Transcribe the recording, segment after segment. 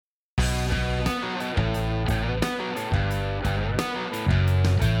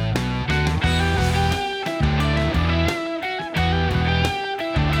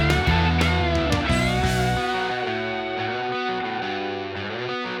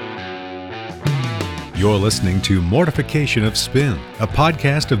You're listening to Mortification of Spin, a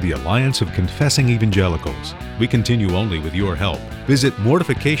podcast of the Alliance of Confessing Evangelicals. We continue only with your help. Visit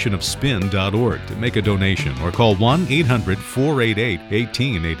mortificationofspin.org to make a donation or call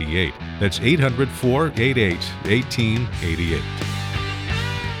 1-800-488-1888. That's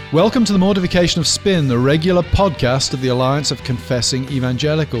 800-488-1888. Welcome to the Mortification of Spin, the regular podcast of the Alliance of Confessing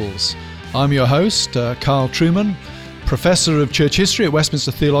Evangelicals. I'm your host, Carl Truman, professor of church history at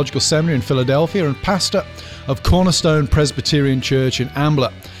Westminster Theological Seminary in Philadelphia and pastor of Cornerstone Presbyterian Church in Ambler,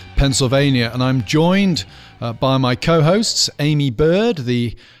 Pennsylvania. And I'm joined by my co-hosts, Aimee Bird,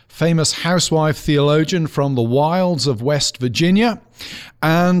 the famous housewife theologian from the wilds of West Virginia,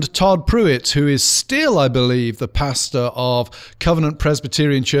 and Todd Pruitt, who is still, I believe, the pastor of Covenant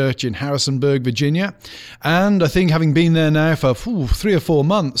Presbyterian Church in Harrisonburg, Virginia, and I think having been there now for 3 or 4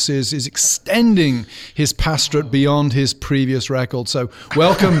 months is extending his pastorate beyond his previous record. So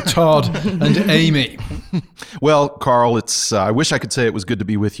welcome, Todd and Aimee. Well, Carl, it's I wish I could say it was good to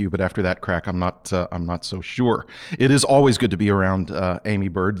be with you, but after that crack, I'm not so sure. It is always good to be around Aimee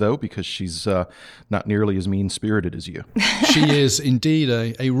Bird, though, because she's not nearly as mean-spirited as you. She is indeed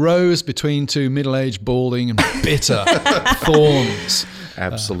a rose between two middle-aged, balding, and bitter thorns.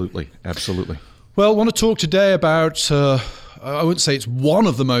 Absolutely. Well, I want to talk today about, I wouldn't say it's one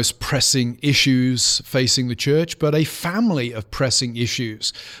of the most pressing issues facing the church, but a family of pressing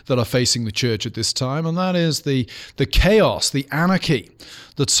issues that are facing the church at this time, and that is the chaos, the anarchy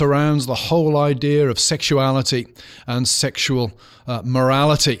that surrounds the whole idea of sexuality and sexual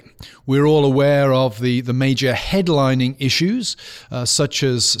morality. We're all aware of the major headlining issues, such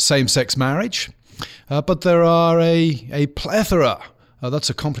as same-sex marriage, but there are a plethora. That's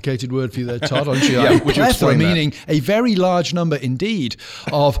a complicated word for you there, Todd, aren't you? Yeah, would you explain that? Meaning a very large number indeed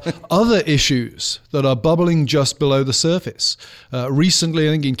of other issues that are bubbling just below the surface. Recently,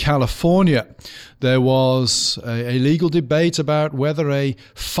 I think in California, there was a legal debate about whether a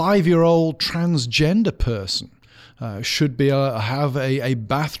 5-year-old transgender person should be have a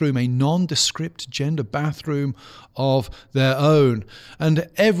bathroom, a nondescript gender bathroom of their own. And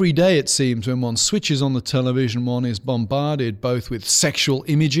every day, it seems, when one switches on the television, one is bombarded both with sexual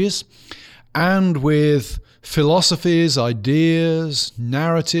images and with philosophies, ideas,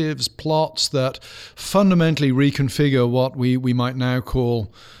 narratives, plots that fundamentally reconfigure what we might now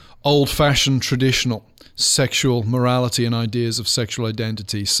call old-fashioned traditional sexual morality and ideas of sexual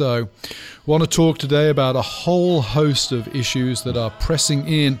identity. So I want to talk today about a whole host of issues that are pressing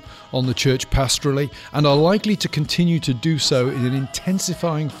in on the church pastorally and are likely to continue to do so in an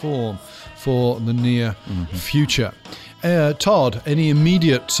intensifying form for the near future. Todd, any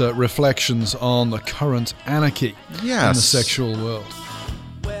immediate reflections on the current anarchy in the sexual world?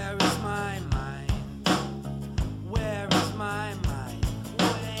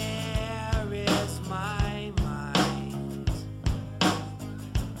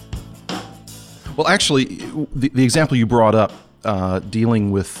 Well, actually, the example you brought up, dealing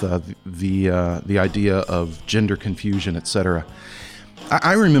with the idea of gender confusion, etc.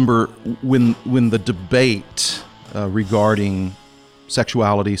 I remember when the debate regarding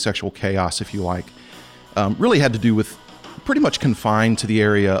sexuality, sexual chaos, if you like, really had to do with pretty much confined to the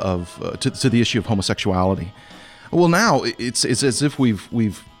area of to the issue of homosexuality. Well, now it's as if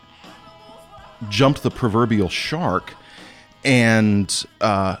we've jumped the proverbial shark, and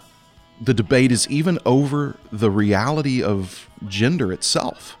the debate is even over the reality of gender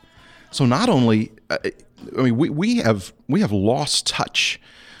itself. So not only, we have lost touch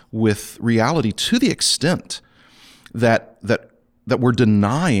with reality to the extent that we're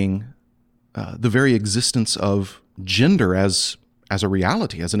denying the very existence of gender as a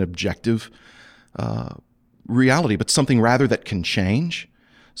reality, as an objective reality, but something rather that can change,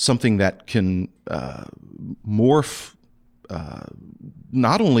 something that can morph.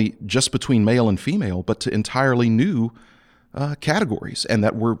 Not only just between male and female, but to entirely new categories, and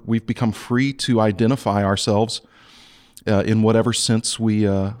that we've become free to identify ourselves in whatever sense we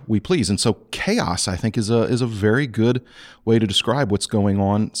please. And so, chaos, I think, is a very good way to describe what's going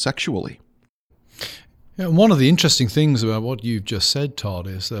on sexually. Yeah, one of the interesting things about what you've just said, Todd,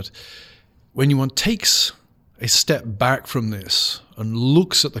 is that when one takes a step back from this and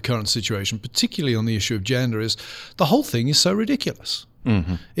looks at the current situation, particularly on the issue of gender, is the whole thing is so ridiculous.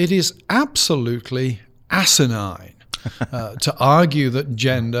 Mm-hmm. It is absolutely asinine to argue that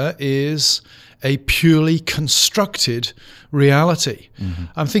gender is a purely constructed reality. Mm-hmm.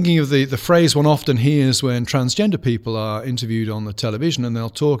 I'm thinking of the phrase one often hears when transgender people are interviewed on the television, and they'll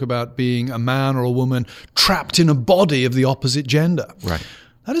talk about being a man or a woman trapped in a body of the opposite gender. Right.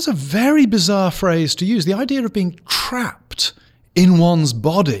 That is a very bizarre phrase to use. The idea of being trapped in one's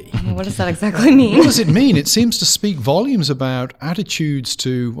body. What does that exactly mean? What does it mean? It seems to speak volumes about attitudes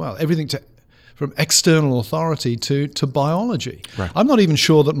to, well, everything from external authority to biology. Right. I'm not even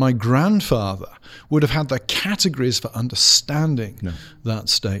sure that my grandfather would have had the categories for understanding that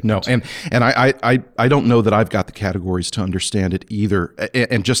statement. No, and I don't know that I've got the categories to understand it either.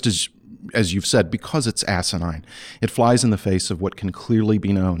 And just as you've said, because it's asinine, it flies in the face of what can clearly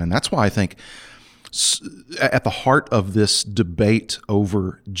be known. And that's why I think at the heart of this debate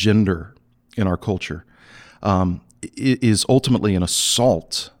over gender in our culture is ultimately an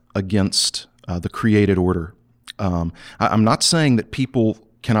assault against the created order. I'm not saying that people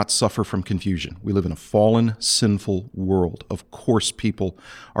cannot suffer from confusion. We live in a fallen, sinful world. Of course, people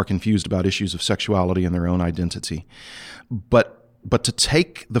are confused about issues of sexuality and their own identity. But to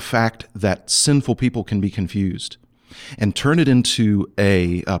take the fact that sinful people can be confused and turn it into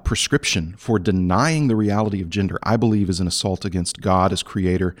a prescription for denying the reality of gender, I believe is an assault against God as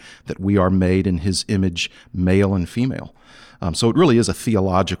creator, that we are made in his image, male and female. So it really is a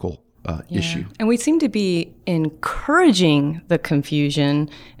theological issue. And we seem to be encouraging the confusion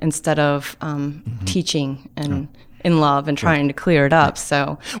instead of teaching and in love and trying to clear it up.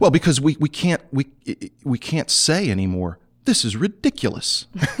 So well, because we can't say anymore, this is ridiculous.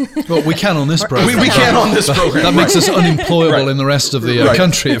 Well, we can on this program. We can on this program. That makes us unemployable in the rest of the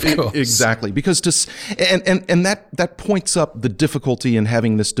country, of course. Exactly, because that points up the difficulty in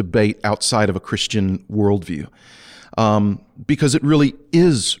having this debate outside of a Christian worldview, because it really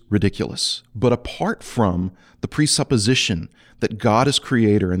is ridiculous. But apart from the presupposition that God is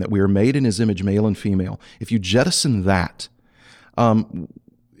creator and that we are made in his image, male and female, if you jettison that,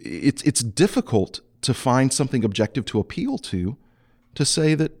 it's difficult to find something objective to appeal to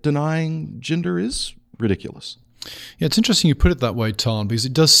say that denying gender is ridiculous. Yeah, it's interesting you put it that way, Todd, because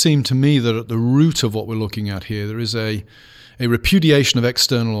it does seem to me that at the root of what we're looking at here, there is a repudiation of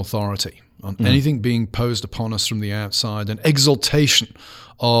external authority on anything being posed upon us from the outside, an exaltation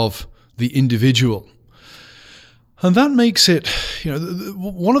of the individual. And that makes it,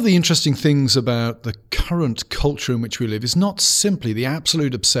 one of the interesting things about the current culture in which we live is not simply the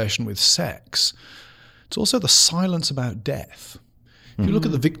absolute obsession with sex. It's also the silence about death. If you look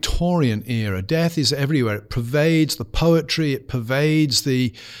at the Victorian era, death is everywhere. It pervades the poetry. It pervades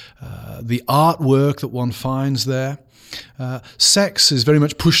the artwork that one finds there. Sex is very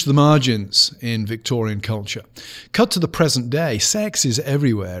much pushed to the margins in Victorian culture. Cut to the present day, sex is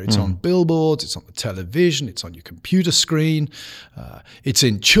everywhere. It's on billboards, it's on the television, it's on your computer screen, it's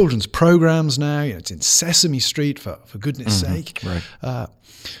in children's programs now, it's in Sesame Street, for goodness sake. Right.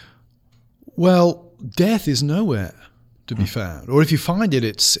 Well, death is nowhere to be found. Or if you find it,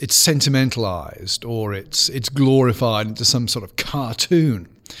 it's sentimentalized, or it's glorified into some sort of cartoon.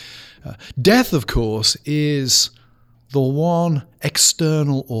 Death, of course, is the one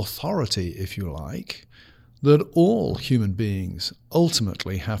external authority, if you like, that all human beings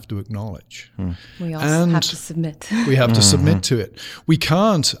ultimately have to acknowledge. We also have to submit. We have to submit to it. We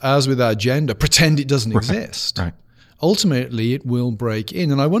can't, as with our gender, pretend it doesn't exist. Right. Ultimately, it will break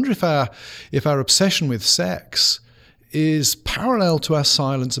in. And I wonder if our obsession with sex is parallel to our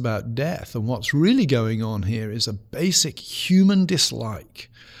silence about death. And what's really going on here is a basic human dislike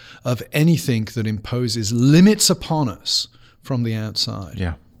of anything that imposes limits upon us from the outside.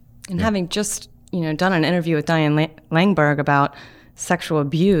 Yeah. And having just, done an interview with Diane Langberg about sexual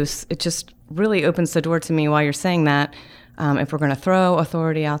abuse, it just really opens the door to me while you're saying that. If we're going to throw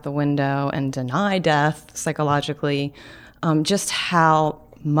authority out the window and deny death psychologically, just how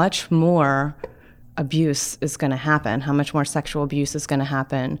much more abuse is going to happen, how much more sexual abuse is going to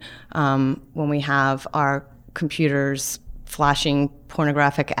happen when we have our computers flashing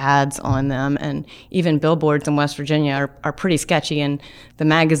pornographic ads on them, and even billboards in West Virginia are pretty sketchy, and the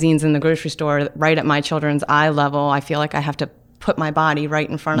magazines in the grocery store right at my children's eye level, I feel like I have to put my body right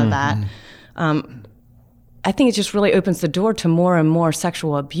in front of that. I think it just really opens the door to more and more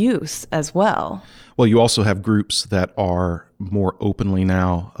sexual abuse as well. Well, you also have groups that are more openly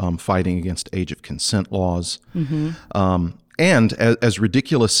now fighting against age of consent laws. And as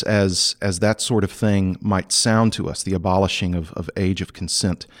ridiculous as that sort of thing might sound to us, the abolishing of age of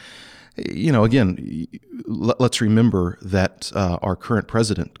consent, again, let's remember that our current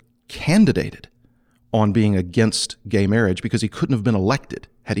president candidated on being against gay marriage because he couldn't have been elected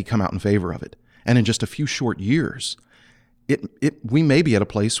had he come out in favor of it. And in just a few short years, we may be at a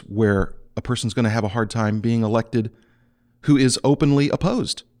place where a person's going to have a hard time being elected who is openly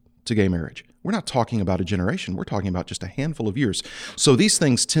opposed to gay marriage. we're not talking about a generation. We're talking about just a handful of years. So these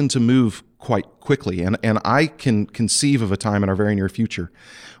things tend to move quite quickly. And I can conceive of a time in our very near future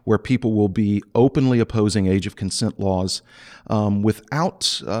where people will be openly opposing age of consent laws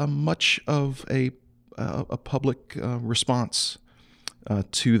without much of a public response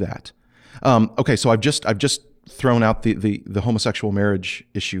to that. Okay, so I've just thrown out the homosexual marriage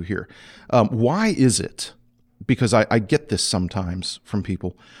issue here. Why is it, because I get this sometimes from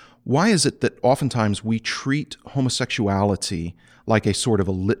people, why is it that oftentimes we treat homosexuality like a sort of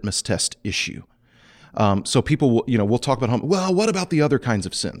a litmus test issue? So people will, we'll talk about well, what about the other kinds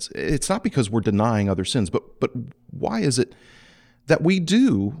of sins? It's not because we're denying other sins, but why is it that we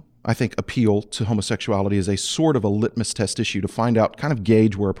do, I think, appeal to homosexuality as a sort of a litmus test issue to find out, kind of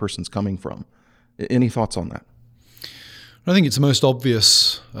gauge where a person's coming from? Any thoughts on that? I think it's the most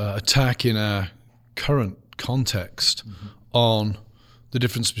obvious attack in our current context on the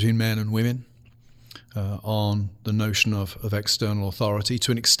difference between men and women, on the notion of external authority.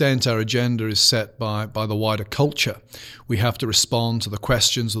 To an extent, our agenda is set by the wider culture. We have to respond to the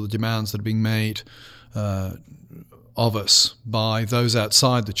questions or the demands that are being made of us by those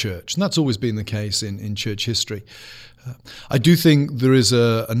outside the church. And that's always been the case in church history. I do think there is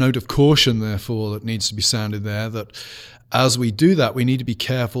a note of caution, therefore, that needs to be sounded there, that as we do that, we need to be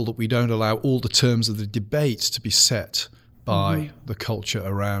careful that we don't allow all the terms of the debate to be set by the culture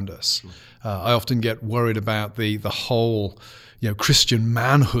around us. I often get worried about the whole, Christian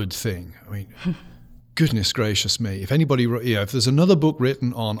manhood thing. I mean, goodness gracious me! If anybody, if there's another book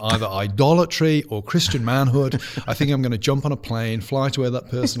written on either idolatry or Christian manhood, I think I'm going to jump on a plane, fly to where that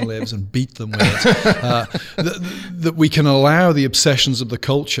person lives, and beat them with it. That we can allow the obsessions of the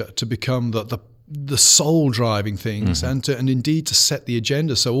culture to become the soul driving things, and indeed to set the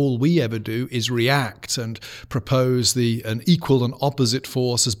agenda. So all we ever do is react and propose an equal and opposite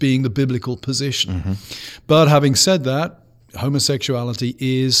force as being the biblical position. But having said that, homosexuality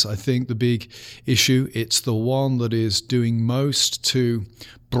is, I think, the big issue. It's the one that is doing most to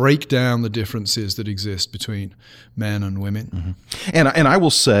break down the differences that exist between men and women. And I will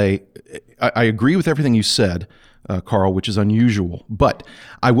say, I agree with everything you said, Carl, which is unusual. But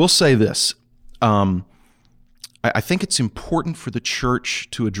I will say this. I think it's important for the church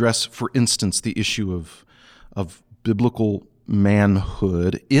to address, for instance, the issue of biblical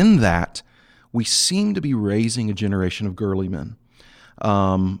manhood, in that we seem to be raising a generation of girly men.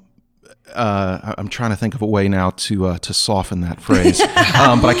 I'm trying to think of a way now to soften that phrase,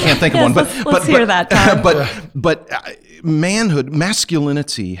 but I can't think of one. Let's hear that, Todd. But manhood,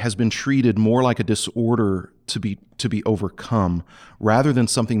 masculinity has been treated more like a disorder to be overcome, rather than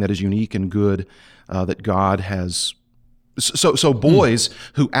something that is unique and good that God has. So boys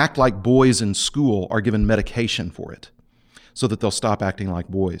who act like boys in school are given medication for it, so that they'll stop acting like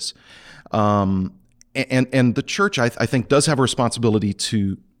boys. And the church, I think, does have a responsibility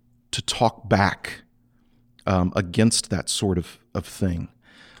to talk back against that sort of thing.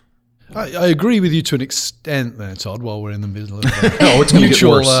 I agree with you to an extent there, Todd, while we're in the middle of it's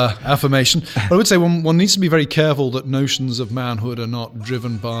mutual affirmation. But I would say one needs to be very careful that notions of manhood are not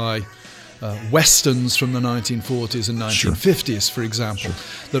driven by Westerns from the 1940s and 1950s, for example.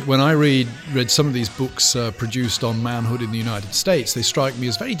 That when I read some of these books produced on manhood in the United States, they strike me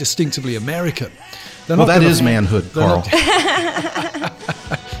as very distinctively American. Well, that is manhood, Carl.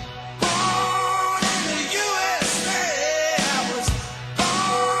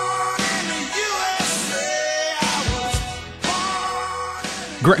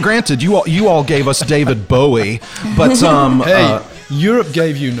 Granted, you all gave us David Bowie, but hey, Europe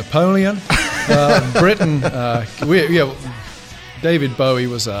gave you Napoleon. Britain, David Bowie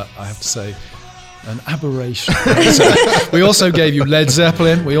was, I have to say, an aberration. We also gave you Led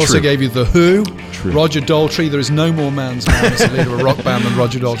Zeppelin. We also gave you The Who. Roger Daltrey. There is no more man's man as the leader of a rock band than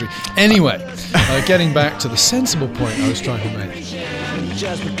Roger Daltrey. Anyway, getting back to the sensible point I was trying to make.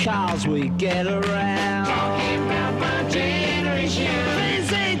 Just because we get around.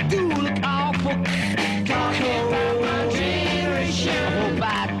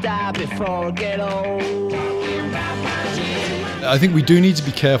 I think we do need to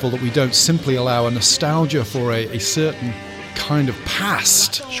be careful that we don't simply allow a nostalgia for a certain kind of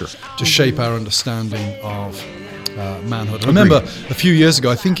past to shape our understanding of manhood. I remember a few years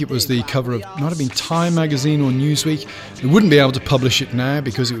ago, I think it was the cover of, might have been Time magazine or Newsweek. They wouldn't be able to publish it now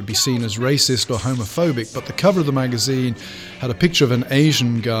because it would be seen as racist or homophobic, but the cover of the magazine had a picture of an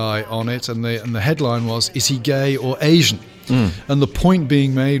Asian guy on it, and the headline was, "Is he gay or Asian?" And the point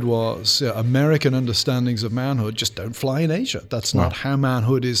being made was American understandings of manhood just don't fly in Asia. That's not how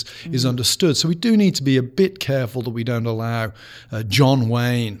manhood is understood. So we do need to be a bit careful that we don't allow John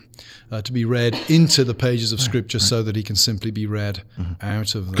Wayne to be read into the pages of Scripture so that he can simply be read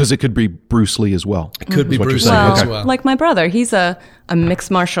out of them. Because it could be Bruce Lee as well. It could be Bruce Lee Well, as well. like my brother, he's a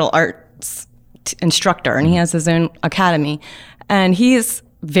mixed martial arts instructor, and he has his own academy, and he's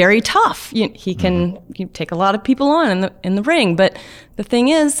very tough. He can take a lot of people on in the ring, but the thing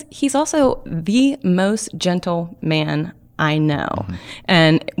is, he's also the most gentle man I know.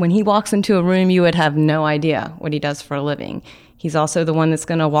 And when he walks into a room, you would have no idea what he does for a living. He's also the one that's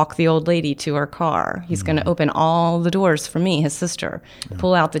going to walk the old lady to her car. He's going to open all the doors for me, his sister,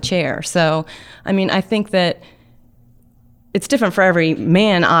 pull out the chair. So, I mean, I think that it's different for every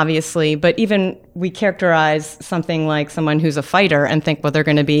man, obviously, but even we characterize something like someone who's a fighter and think, well, they're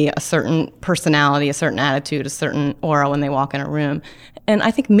going to be a certain personality, a certain attitude, a certain aura when they walk in a room. And I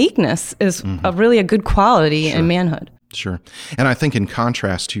think meekness is really a good quality in manhood. Sure. And I think in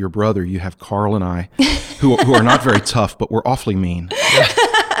contrast to your brother, you have Carl and I, who are not very tough, but we're awfully mean.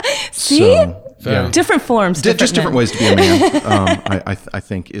 See? So, different forms. Just different ways to be a man, I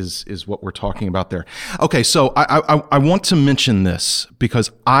think is what we're talking about there. Okay, so I want to mention this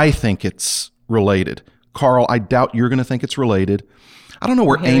because I think it's related. Carl, I doubt you're going to think it's related. I don't know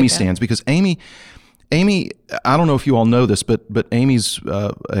where Aimee stands because Aimee, I don't know if you all know this, but Aimee's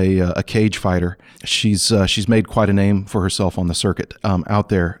a cage fighter. She's made quite a name for herself on the circuit out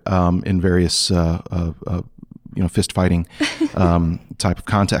there in various fist fighting type of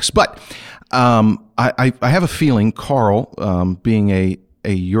contexts. But I have a feeling Carl, being a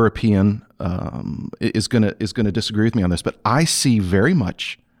European, is gonna disagree with me on this. But I see very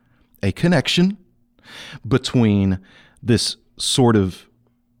much a connection between this sort of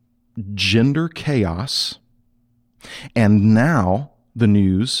gender chaos and now the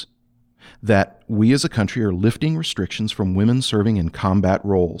news that we as a country are lifting restrictions from women serving in combat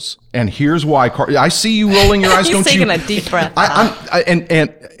roles. And here's why, Carl. I see you rolling your eyes. He's taking a deep breath.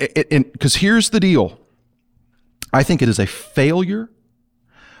 Because here's the deal. I think it is a failure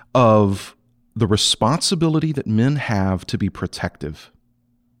of the responsibility that men have to be protective,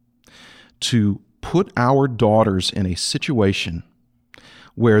 to put our daughters in a situation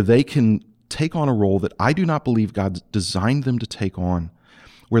where they can take on a role that I do not believe God designed them to take on,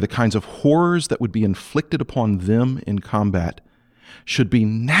 where the kinds of horrors that would be inflicted upon them in combat should be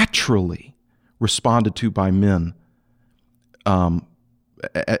naturally responded to by men to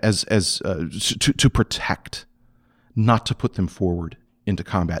protect, not to put them forward into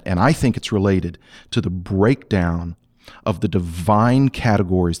combat. And I think it's related to the breakdown of the divine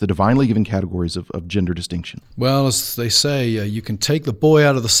categories, the divinely given categories of gender distinction. Well, as they say, you can take the boy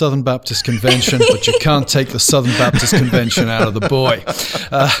out of the Southern Baptist Convention, but you can't take the Southern Baptist Convention out of the boy.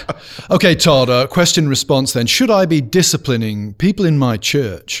 Okay, Todd, question response then. Should I be disciplining people in my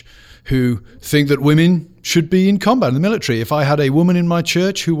church who think that women should be in combat in the military? If I had a woman in my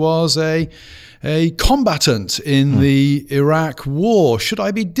church who was a combatant in the Iraq war, should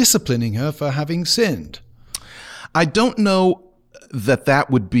I be disciplining her for having sinned? I don't know that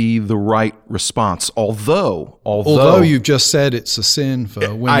would be the right response, although you've just said it's a sin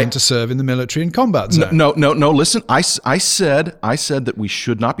for women to serve in the military and combat zone. No, listen, I said that we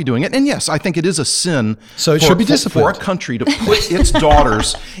should not be doing it. And yes, I think it is a sin so it should be disciplined for a country to put its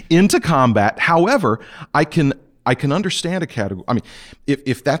daughters into combat. However, I can understand a category. I mean,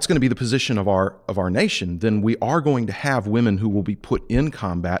 if that's going to be the position of our nation, then we are going to have women who will be put in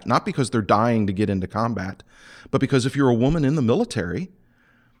combat, not because they're dying to get into combat, but because if you're a woman in the military,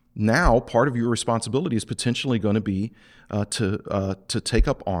 now part of your responsibility is potentially going to be to take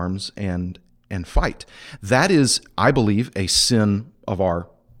up arms and fight. That is, I believe, a sin of our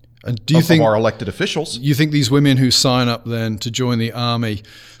elected officials. You think these women who sign up then to join the army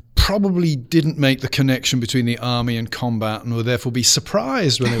probably didn't make the connection between the army and combat and would therefore be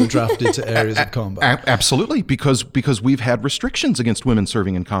surprised when they were drafted to areas of combat? Absolutely, because we've had restrictions against women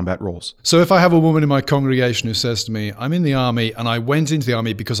serving in combat roles. So if I have a woman in my congregation who says to me, I'm in the army and I went into the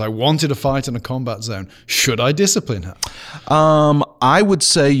army because I wanted to fight in a combat zone, should I discipline her? I would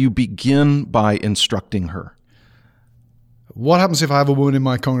say you begin by instructing her. What happens if I have a woman in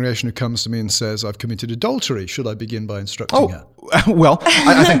my congregation who comes to me and says, I've committed adultery? Should I begin by instructing her? Well,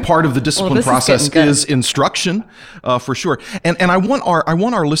 I think part of the discipline process is instruction, for sure. And I want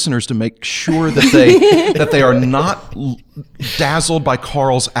our listeners to make sure that they are not dazzled by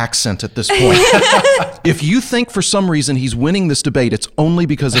Carl's accent at this point. If you think for some reason he's winning this debate, it's only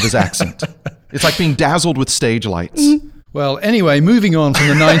because of his accent. It's like being dazzled with stage lights. Well, anyway, moving on from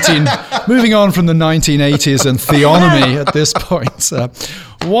the 1980s and theonomy at this point.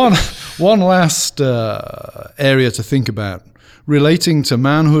 One last area to think about relating to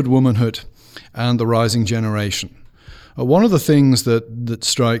manhood, womanhood, and the rising generation. One of the things that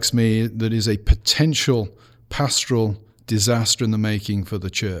strikes me that is a potential pastoral disaster in the making for the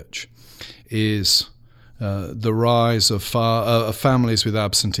church is the rise of families with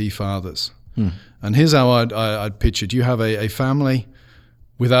absentee fathers. And here's how I'd pitch it. You have a family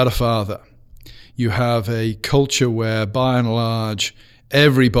without a father. You have a culture where, by and large,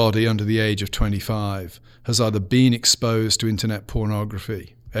 everybody under the age of 25 has either been exposed to internet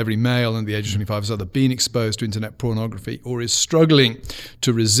pornography. Every male under the age of 25 has either been exposed to internet pornography or is struggling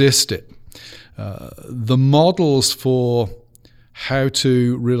to resist it. The models for how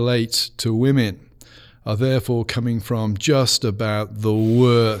to relate to women are therefore coming from just about the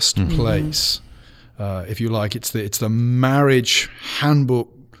worst place. If you like, it's the marriage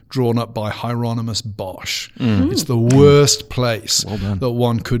handbook drawn up by Hieronymus Bosch. It's the worst place that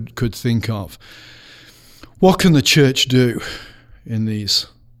one could think of. What can the church do in these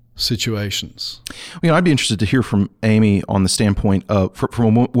situations? I'd be interested to hear from Aimee on the standpoint of,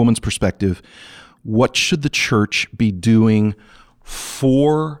 from a woman's perspective, what should the church be doing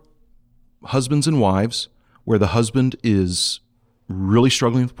for husbands and wives where the husband is really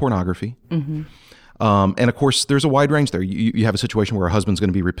struggling with pornography? And of course, there's a wide range there. You have a situation where a husband's going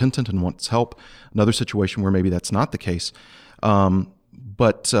to be repentant and wants help. Another situation where maybe that's not the case.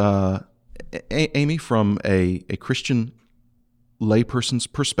 But Aimee, from a Christian layperson's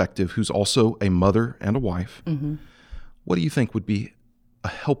perspective, who's also a mother and a wife, what do you think would be a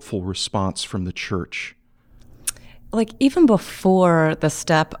helpful response from the church? Like, even before the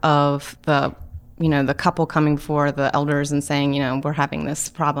step of the couple coming before the elders and saying, we're having this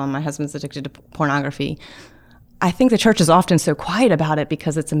problem, my husband's addicted to pornography, I think the church is often so quiet about it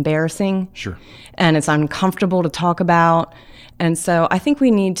because it's embarrassing. Sure. And it's uncomfortable to talk about. And so I think we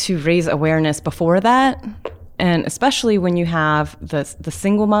need to raise awareness before that. And especially when you have the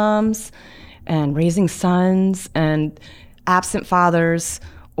single moms and raising sons and absent fathers,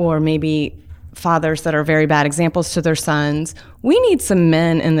 or maybe fathers that are very bad examples to their sons, we need some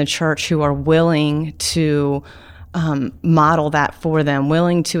men in the church who are willing to model that for them,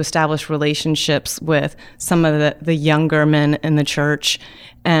 willing to establish relationships with some of the younger men in the church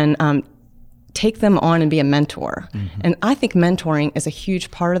and take them on and be a mentor. And I think mentoring is a huge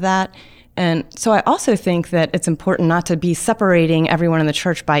part of that. And so I also think that it's important not to be separating everyone in the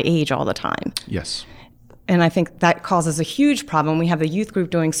church by age all the time. Yes. And I think that causes a huge problem. We have the youth group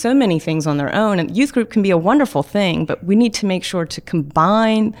doing so many things on their own, and youth group can be a wonderful thing, but we need to make sure to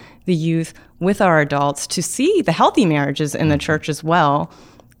combine the youth with our adults to see the healthy marriages in the church as well,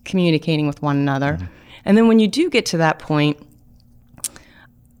 communicating with one another. And then when you do get to that point,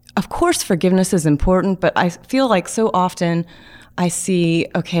 of course forgiveness is important, but I feel like so often I see,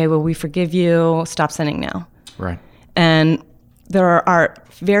 okay, well, we forgive you, stop sinning now. Right. And there are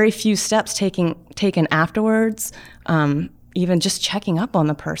very few steps taken afterwards, even just checking up on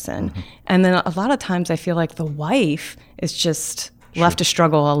the person. And then a lot of times I feel like the wife is just left to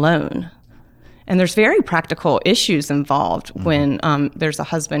struggle alone. And there's very practical issues involved when there's a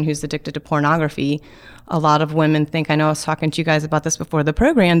husband who's addicted to pornography. A lot of women think, I know I was talking to you guys about this before the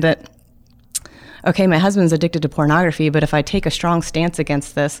program, that okay, my husband's addicted to pornography, but if I take a strong stance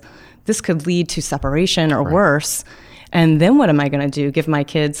against this could lead to separation or worse. And then what am I going to do? Give my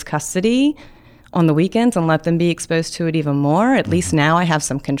kids custody on the weekends and let them be exposed to it even more? At least now I have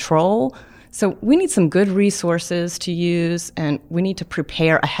some control. So we need some good resources to use, and we need to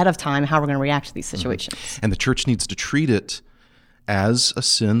prepare ahead of time how we're going to react to these situations. And the church needs to treat it as a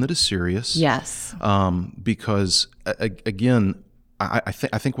sin that is serious. Yes. Because, again, I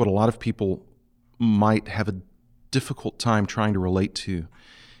think what a lot of people might have a difficult time trying to relate to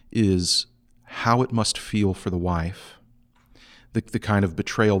is how it must feel for the wife, the kind of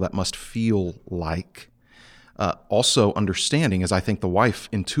betrayal that must feel like. Also understanding, as I think the wife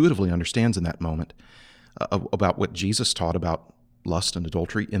intuitively understands in that moment, about what Jesus taught about lust and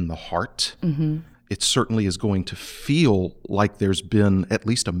adultery in the heart. It certainly is going to feel like there's been at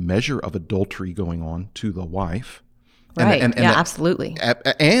least a measure of adultery going on to the wife. Right. Absolutely.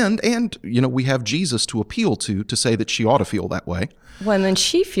 And we have Jesus to appeal to say that she ought to feel that way. Well, and then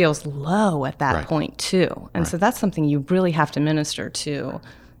she feels low at that point too. And so that's something you really have to minister to,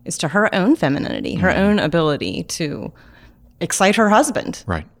 is to her own femininity, her own ability to excite her husband.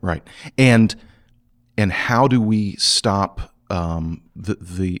 Right. And how do we stop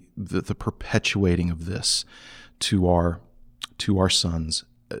the perpetuating of this to our sons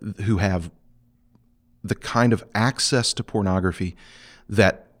who have the kind of access to pornography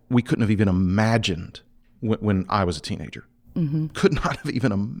that we couldn't have even imagined when I was a teenager. Mm-hmm. Could not have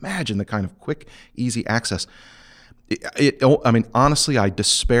even imagined the kind of quick, easy access. Honestly, I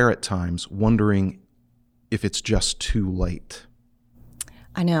despair at times, wondering if it's just too late.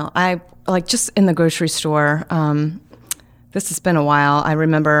 I know. I just in the grocery store. This has been a while. I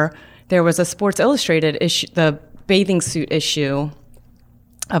remember there was a Sports Illustrated issue, the bathing suit issue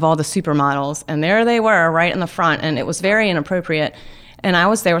of all the supermodels, and there they were right in the front, and it was very inappropriate. And I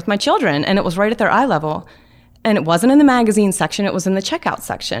was there with my children, and it was right at their eye level. And it wasn't in the magazine section, it was in the checkout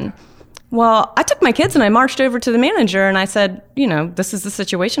section. Well, I took my kids and I marched over to the manager and I said, this is the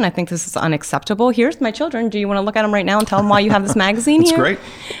situation. I think this is unacceptable. Here's my children. Do you want to look at them right now and tell them why you have this magazine here? That's great.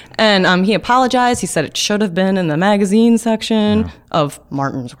 And he apologized. He said it should have been in the magazine section of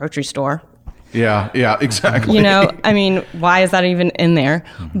Martin's grocery store. Yeah, exactly. Why is that even in there?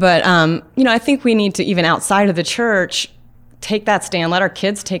 Mm-hmm. But, I think we need to, even outside of the church, take that stand, let our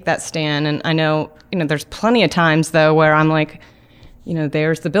kids take that stand. And I know, there's plenty of times, though, where I'm like,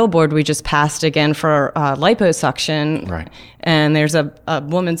 there's the billboard we just passed again for liposuction. Right. And there's a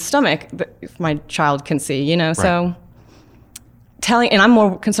woman's stomach that my child can see, right. So and I'm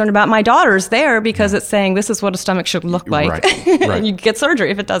more concerned about my daughters there because it's saying this is what a stomach should look like. Right. And you get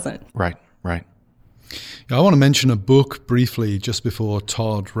surgery if it doesn't. Right. I want to mention a book briefly just before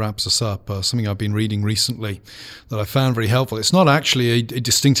Todd wraps us up, something I've been reading recently that I found very helpful. It's not actually a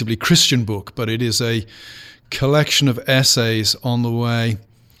distinctively Christian book, but it is a collection of essays on the way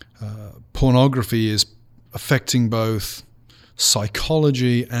pornography is affecting both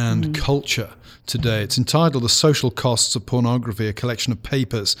psychology and culture today. It's entitled The Social Costs of Pornography, a collection of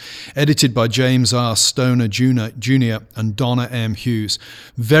papers edited by James R. Stoner Jr. and Donna M. Hughes.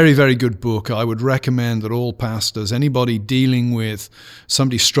 Very, very good book. I would recommend that all pastors, anybody dealing with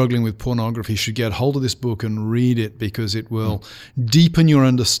somebody struggling with pornography should get hold of this book and read it because it will deepen your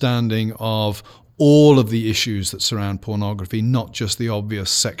understanding of all of the issues that surround pornography, not just the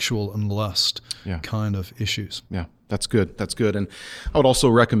obvious sexual and lust kind of issues. Yeah. That's good. And I would also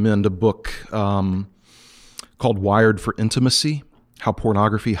recommend a book called Wired for Intimacy, How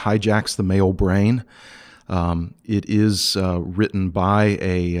Pornography Hijacks the Male Brain. It is written by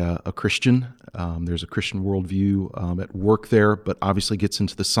a Christian. There's a Christian worldview at work there, but obviously gets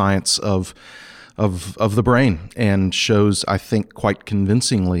into the science of the brain and shows, I think, quite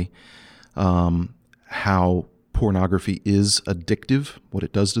convincingly how pornography is addictive, what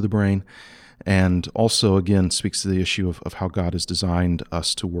it does to the brain. And also, again, speaks to the issue of how God has designed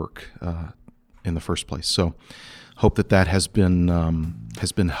us to work in the first place. So, hope that has been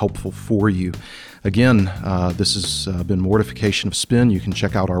helpful for you. Again, this has been Mortification of Spin. You can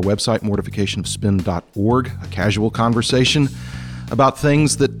check out our website, mortificationofspin.org. A casual conversation about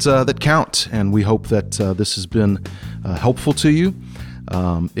things that count. And we hope that this has been helpful to you.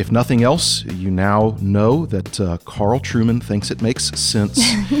 If nothing else, you now know that Carl Trueman thinks it makes sense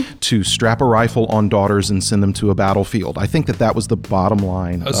to strap a rifle on daughters and send them to a battlefield. I think that was the bottom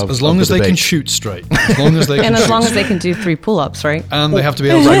line as long as they can shoot straight. As long as they can as long as they can do 3 pull-ups, right? And they have to be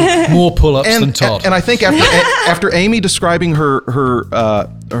able to do more pull-ups than Todd. And I think after Aimee describing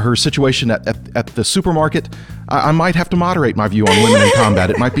her situation at the supermarket, I might have to moderate my view on women in combat.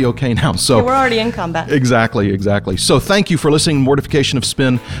 It might be okay now. So we're already in combat. Exactly. So thank you for listening to Mortification of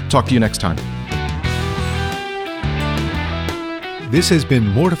Spin. Talk to you next time. This has been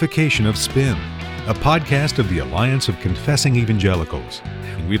Mortification of Spin, a podcast of the Alliance of Confessing Evangelicals.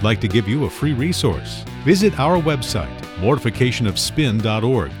 And we'd like to give you a free resource. Visit our website,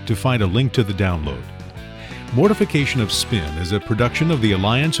 mortificationofspin.org, to find a link to the download. Mortification of Spin is a production of the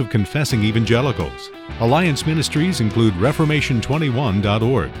Alliance of Confessing Evangelicals. Alliance ministries include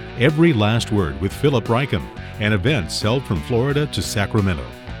Reformation21.org, Every Last Word with Philip Ryken, and events held from Florida to Sacramento.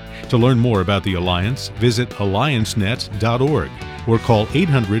 To learn more about the Alliance, visit alliancenet.org or call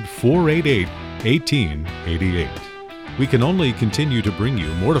 800-488-1888. We can only continue to bring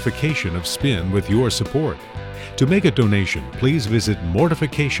you Mortification of Spin with your support. To make a donation, please visit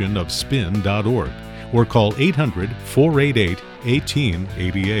mortificationofspin.org or call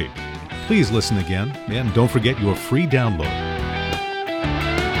 800-488-1888. Please listen again, and don't forget your free download.